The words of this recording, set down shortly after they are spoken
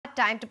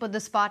Time to put the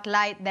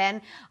spotlight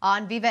then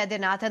on V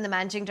Vaidyanathan, the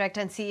Managing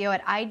Director and CEO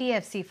at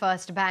IDFC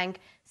First Bank,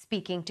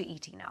 speaking to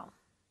ET Now.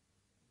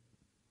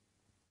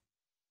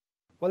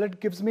 Well, it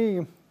gives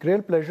me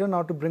great pleasure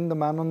now to bring the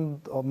man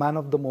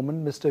of the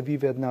moment, Mr. V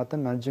Vaidyanathan,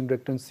 Managing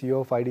Director and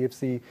CEO of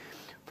IDFC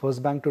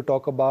First Bank, to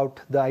talk about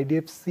the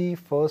IDFC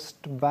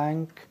First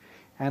Bank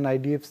and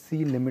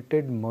IDFC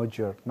Limited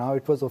merger. Now,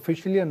 it was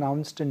officially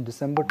announced in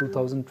December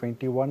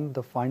 2021,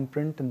 the fine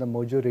print in the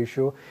merger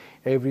ratio,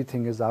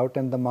 everything is out,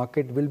 and the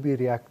market will be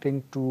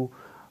reacting to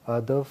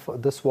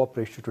the swap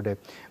ratio today.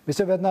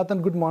 Mr.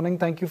 Vaidyanathan, good morning.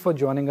 Thank you for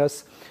joining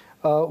us.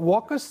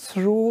 Walk us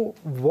through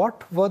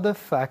what were the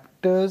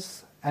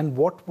factors and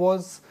what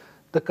was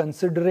the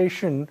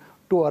consideration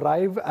to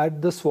arrive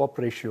at the swap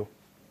ratio?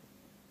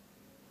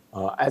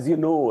 As you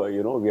know,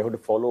 we have to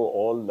follow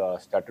all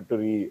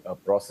statutory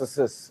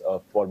processes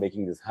for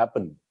making this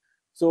happen.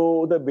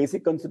 So the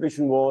basic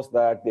consideration was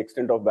that the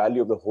extent of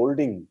value of the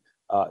holding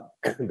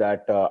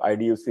that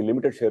IDFC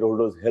Limited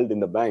shareholders held in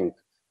the bank,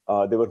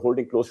 they were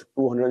holding close to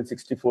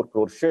 264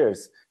 crore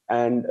shares,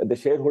 and the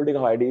shareholding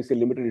of IDFC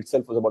Limited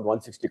itself was about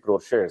 160 crore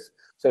shares.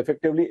 So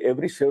effectively,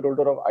 every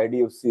shareholder of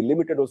IDFC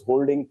Limited was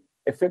holding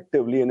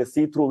effectively in a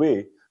see-through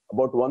way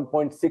about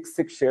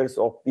 1.66 shares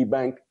of the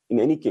bank in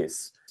any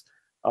case.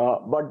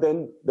 But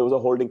then there was a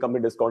holding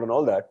company discount and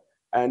all that.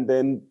 And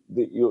then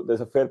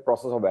there's a fair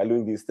process of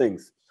valuing these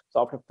things.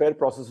 So after fair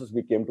processes,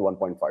 we came to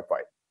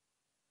 1.55.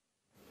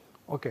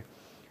 Okay.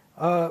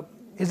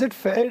 Is it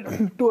fair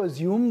to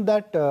assume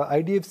that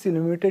IDFC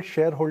Limited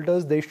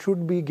shareholders, they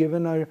should be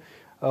given a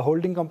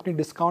holding company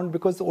discount?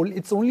 Because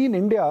it's only in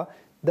India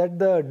that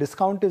the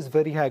discount is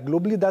very high.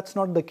 Globally, that's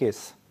not the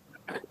case.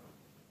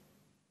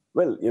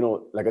 Well,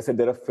 like I said,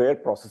 there are fair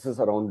processes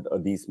around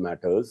these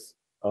matters.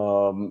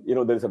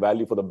 There is a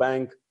value for the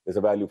bank, there's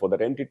a value for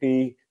that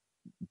entity.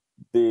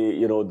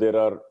 There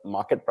are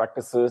market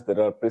practices,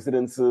 there are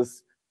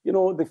precedences.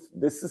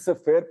 This is a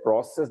fair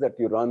process that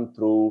you run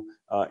through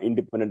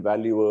independent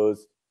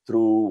valuers,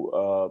 through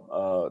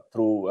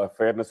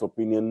fairness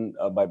opinion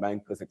by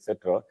bankers,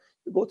 etc.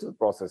 You go through the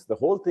process. The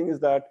whole thing is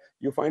that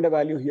you find a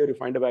value here, you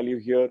find a value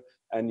here,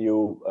 and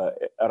you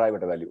arrive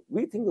at a value.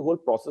 We think the whole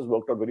process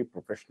worked out very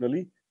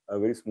professionally,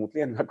 very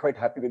smoothly, and we're quite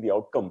happy with the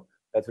outcome.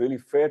 That's really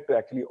fair to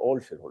actually all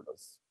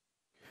shareholders.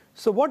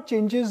 So what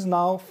changes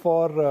now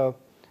for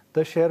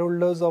the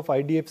shareholders of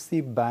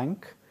IDFC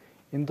Bank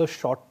in the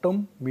short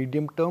term,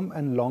 medium term,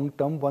 and long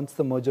term once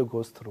the merger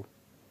goes through?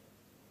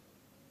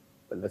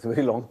 Well, that's a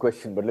very long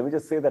question, but let me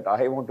just say that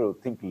I want to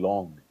think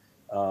long.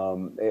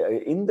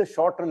 In the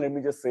short run, let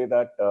me just say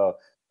that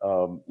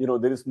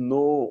there is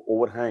no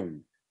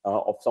overhang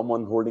of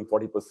someone holding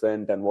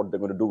 40% and what they're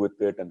going to do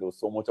with it, and there was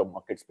so much of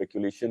market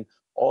speculation.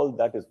 All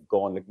that is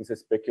gone. Let me say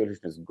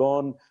speculation is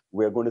gone.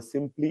 We are going to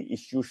simply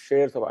issue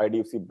shares of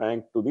IDFC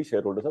Bank to the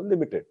shareholders of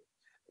Limited.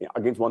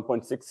 Against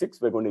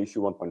 1.66, we're going to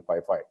issue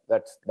 1.55.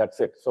 That's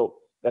it. So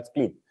that's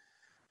clean.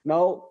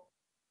 Now,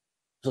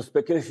 so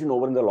speculation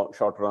over in the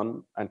short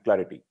run and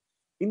clarity.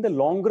 In the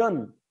long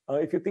run,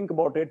 if you think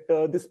about it,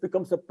 this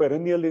becomes a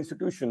perennial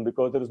institution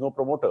because there is no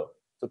promoter.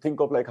 So think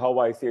of like how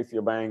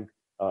ICICI Bank,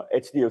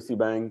 HDFC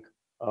Bank,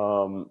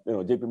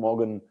 JP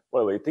Morgan,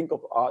 whatever. You think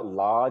of our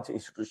large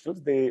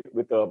institutions, they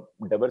with a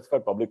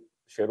diversified public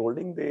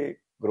shareholding, they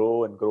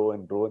grow and grow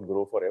and grow and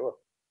grow forever.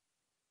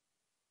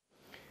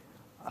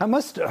 I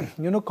must,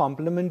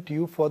 compliment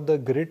you for the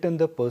grit and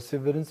the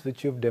perseverance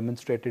which you've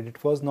demonstrated.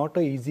 It was not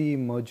an easy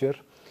merger.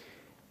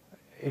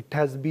 It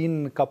has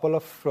been a couple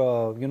of,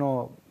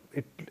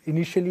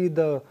 initially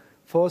the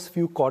first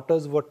few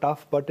quarters were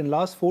tough, but in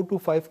last 4 to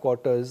 5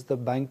 quarters, the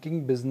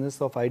banking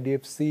business of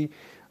IDFC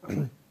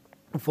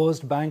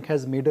First Bank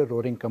has made a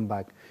roaring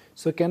comeback.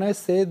 So can I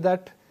say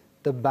that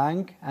the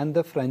bank and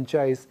the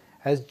franchise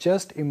has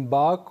just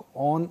embarked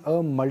on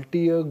a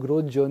multi-year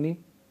growth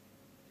journey?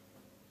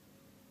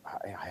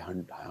 I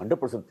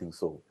 100% think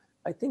so.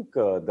 I think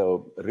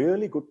the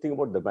really good thing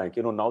about the bank,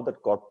 now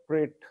that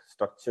corporate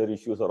structure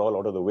issues are all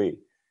out of the way,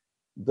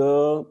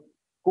 the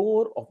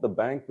core of the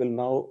bank will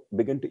now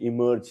begin to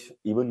emerge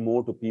even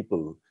more to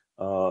people.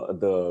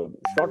 The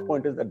short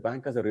point is that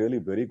bank has a really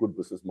very good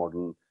business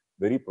model,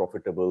 very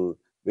profitable,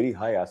 very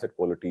high asset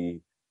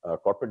quality.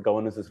 Corporate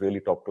governance is really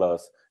top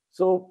class.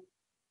 So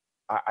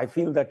I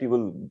feel that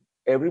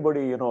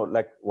everybody,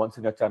 like once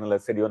in your channel, I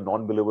said your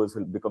non-believers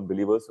will become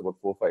believers about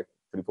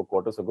 3, 4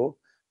 quarters ago.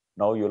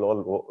 Now you'll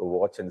all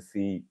watch and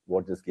see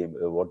what this bank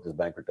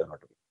will turn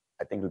out to be.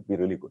 I think it'll be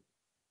really good.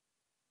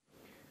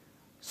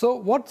 So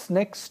what's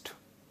next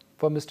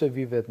for Mr.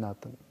 V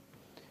Vaidyanathan?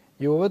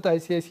 You were with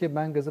ICICI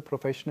Bank as a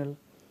professional.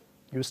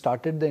 You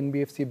started the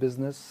NBFC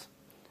business.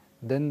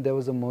 Then there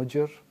was a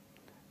merger.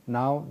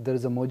 Now there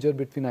is a merger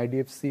between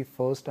IDFC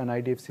First and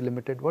IDFC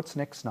Limited. What's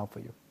next now for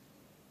you?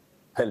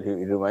 Well,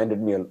 it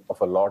reminded me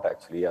of a lot,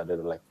 actually. There were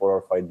like 4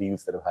 or 5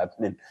 deals that have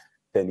happened in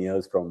 10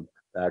 years from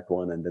that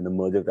one, and then the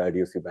merger with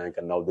IDFC Bank,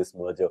 and now this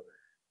merger.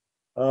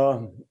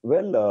 Now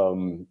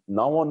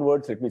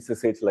onwards, let me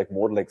just say it's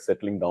more like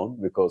settling down,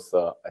 because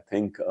I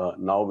think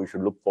now we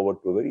should look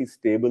forward to a very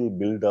stable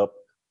build-up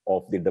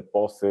of the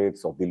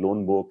deposits, of the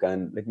loan book,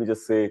 and let me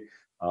just say,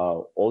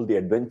 all the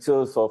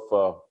adventures of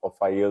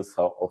 5 years,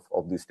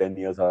 of these 10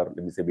 years are,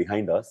 let me say,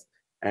 behind us.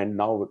 And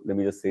now, let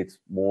me just say, it's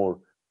more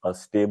a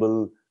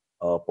stable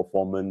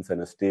performance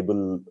and a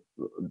stable,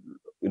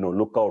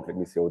 lookout, let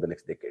me say, over the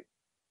next decade.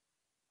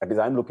 That is,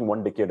 I'm looking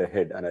 1 decade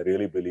ahead, and I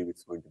really believe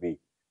it's going to be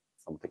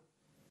something.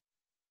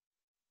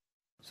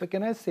 So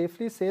can I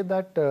safely say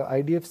that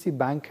IDFC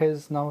Bank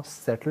has now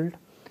settled?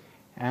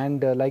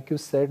 And like you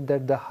said,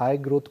 that the high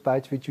growth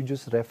patch which you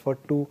just referred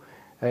to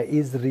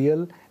is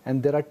real,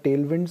 and there are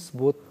tailwinds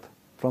both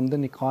from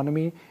the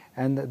economy,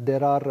 and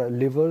there are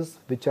levers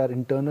which are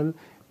internal,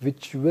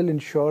 which will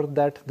ensure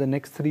that the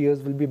next 3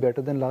 years will be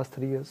better than last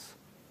 3 years?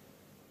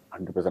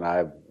 100%. I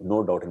have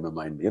no doubt in my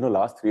mind.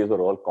 Last 3 years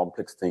were all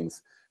complex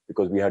things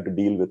because we had to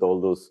deal with all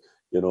those,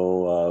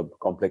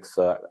 complex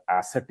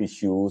asset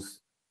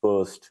issues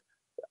first.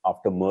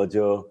 After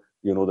merger,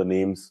 the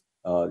names,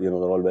 they're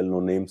all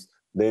well-known names.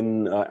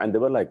 Then, and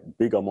there were like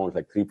big amounts,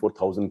 like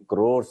 3,000-4,000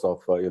 crores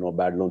of,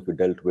 bad loans we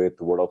dealt with,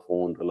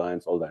 Vodafone,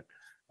 Reliance, all that,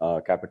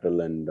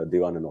 Capital and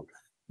Dewan and all.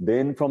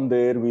 Then from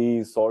there,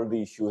 we solved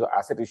the issues,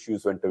 asset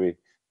issues went away.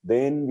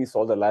 Then we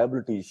solved the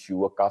liability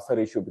issue. A CASA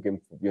ratio became,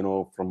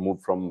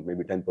 moved from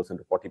maybe 10%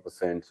 to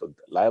 40%. So the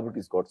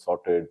liabilities got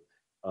sorted.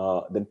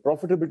 Then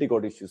profitability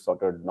got issues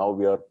sorted. Now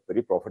we are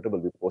very profitable.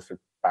 We posted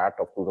PAT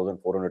of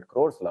 2,400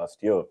 crores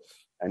last year,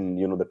 and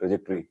the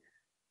trajectory.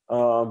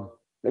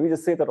 Let me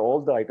just say that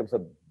all the items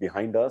are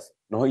behind us.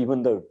 Now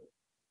even the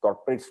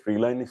corporate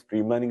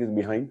streamlining is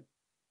behind.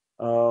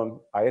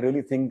 I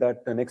really think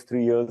that the next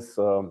 3 years,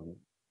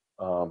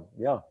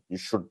 you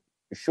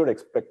should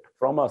expect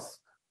from us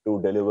to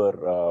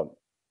deliver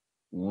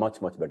much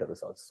better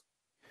results.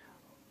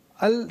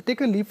 I'll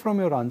take a leap from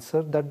your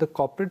answer that the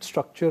corporate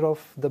structure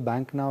of the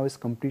bank now is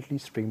completely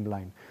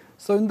streamlined.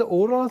 So in the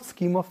overall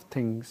scheme of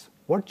things,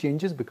 what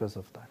changes because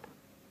of that?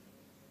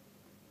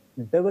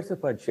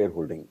 Diversified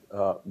shareholding,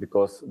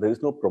 because there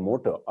is no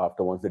promoter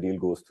after once the deal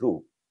goes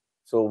through.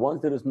 So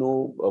once there is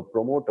no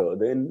promoter,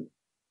 then,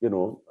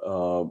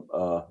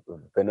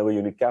 whenever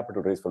you need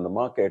capital raised from the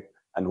market,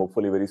 and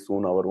hopefully very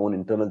soon our own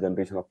internal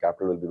generation of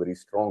capital will be very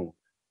strong.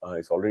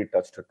 It's already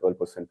touched at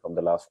 12% from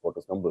the last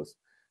quarter's numbers.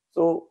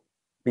 So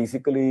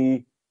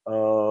basically,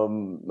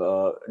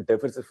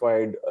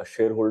 diversified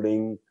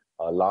shareholding,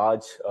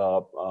 large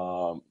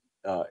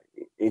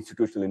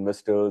institutional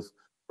investors,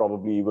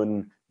 probably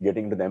even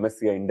getting to the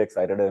MSCI index.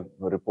 I read a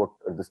report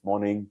this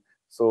morning.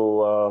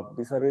 So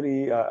these are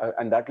really,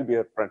 and that will be,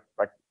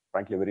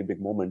 frankly, a very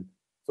big moment.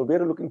 So we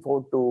are looking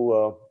forward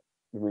to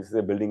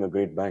building a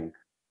great bank.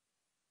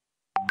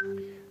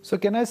 So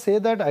can I say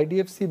that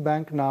IDFC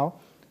Bank now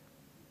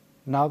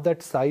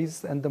that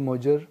size and the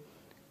merger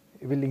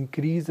will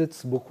increase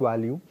its book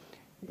value,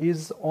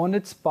 is on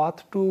its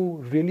path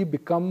to really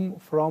become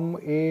from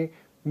a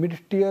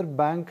mid-tier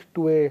bank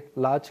to a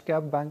large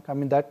cap bank? I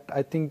mean, that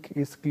I think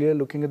is clear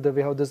looking at the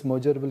way how this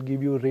merger will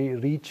give you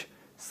reach,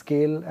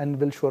 scale, and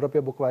will shore up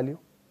your book value.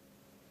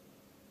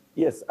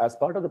 Yes, as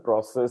part of the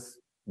process,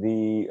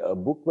 the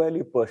book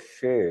value per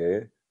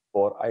share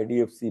for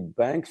IDFC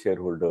Bank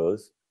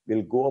shareholders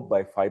will go up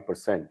by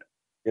 5%.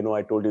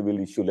 I told you we'll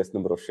issue less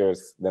number of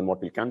shares than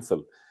what we'll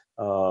cancel.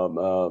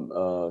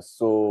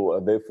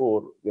 So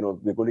therefore,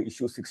 we're going to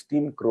issue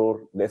 16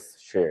 crore less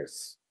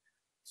shares.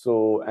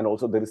 So, and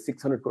also there is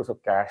 600 crores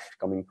of cash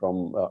coming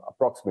from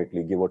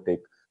approximately, give or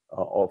take,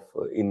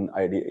 in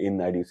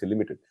IDFC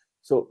Limited.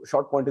 So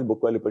short point is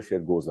book value per share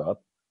goes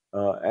up.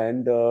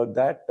 And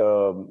that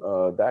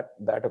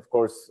of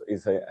course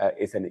is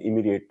an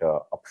immediate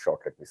upshot,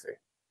 let me say.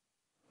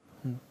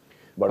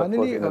 But finally, of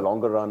course, in the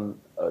longer run,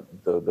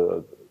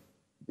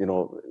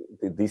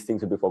 these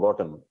things will be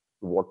forgotten.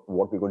 What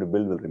we're going to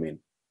build will remain.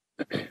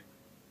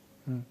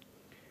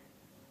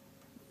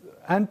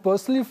 And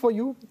personally for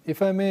you,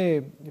 if I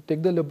may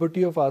take the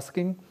liberty of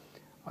asking,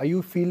 are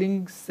you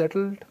feeling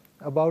settled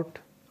about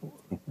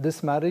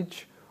this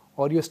marriage,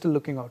 or you're still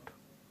looking out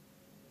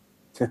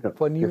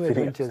for new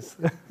adventures?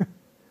 No,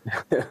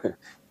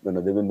 there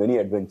have been many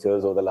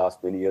adventures over the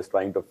last many years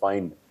trying to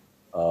find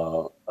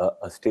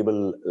a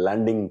stable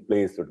landing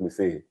place, let me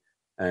say.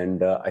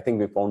 And I think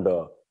we found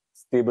a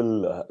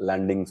stable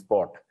landing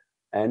spot.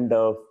 And,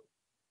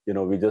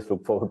 we just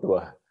look forward to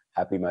a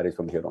happy marriage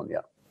from here on,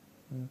 yeah.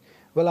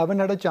 Well, I haven't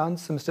had a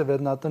chance, Mr.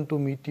 Vaidyanathan, to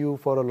meet you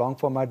for a long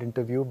format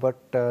interview, but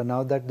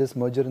now that this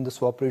merger and the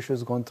swap ratio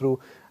has gone through,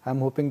 I'm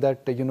hoping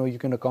that, you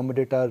can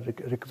accommodate our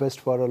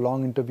request for a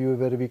long interview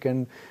where we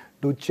can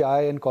do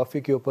chai and coffee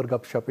ke upar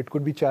gup shop. It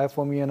could be chai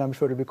for me, and I'm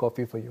sure it'll be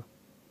coffee for you.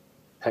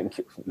 Thank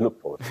you.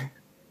 Look forward.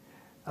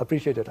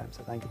 Appreciate your time,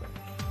 sir. Thank you very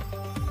much.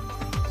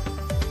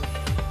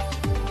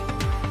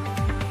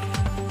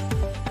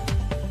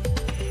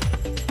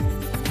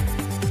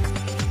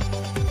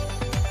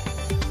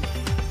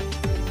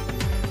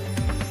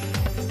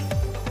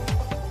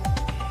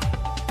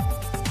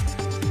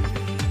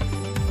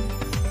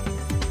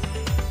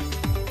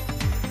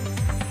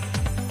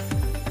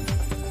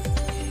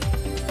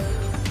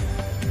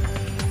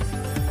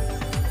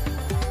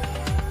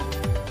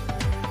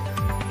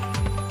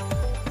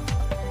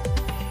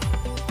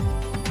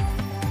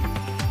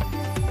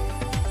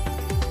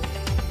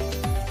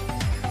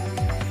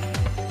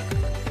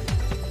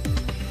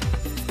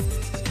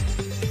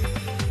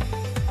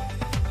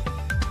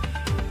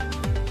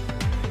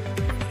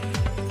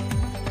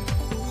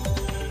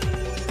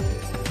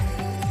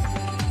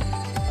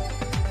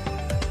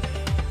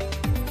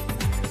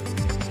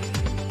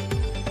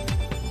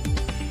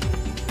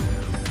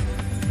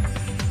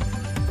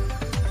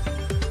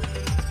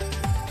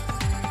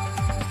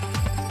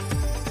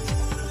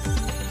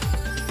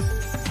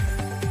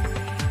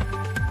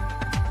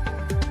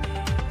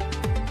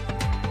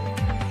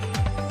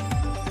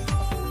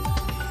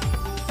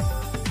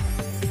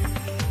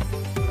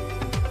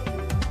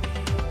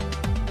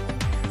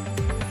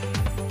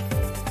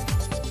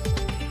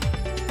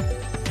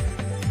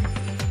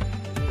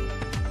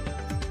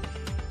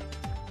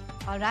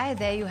 All right,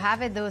 there you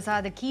have it. Those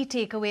are the key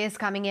takeaways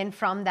coming in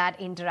from that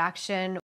interaction.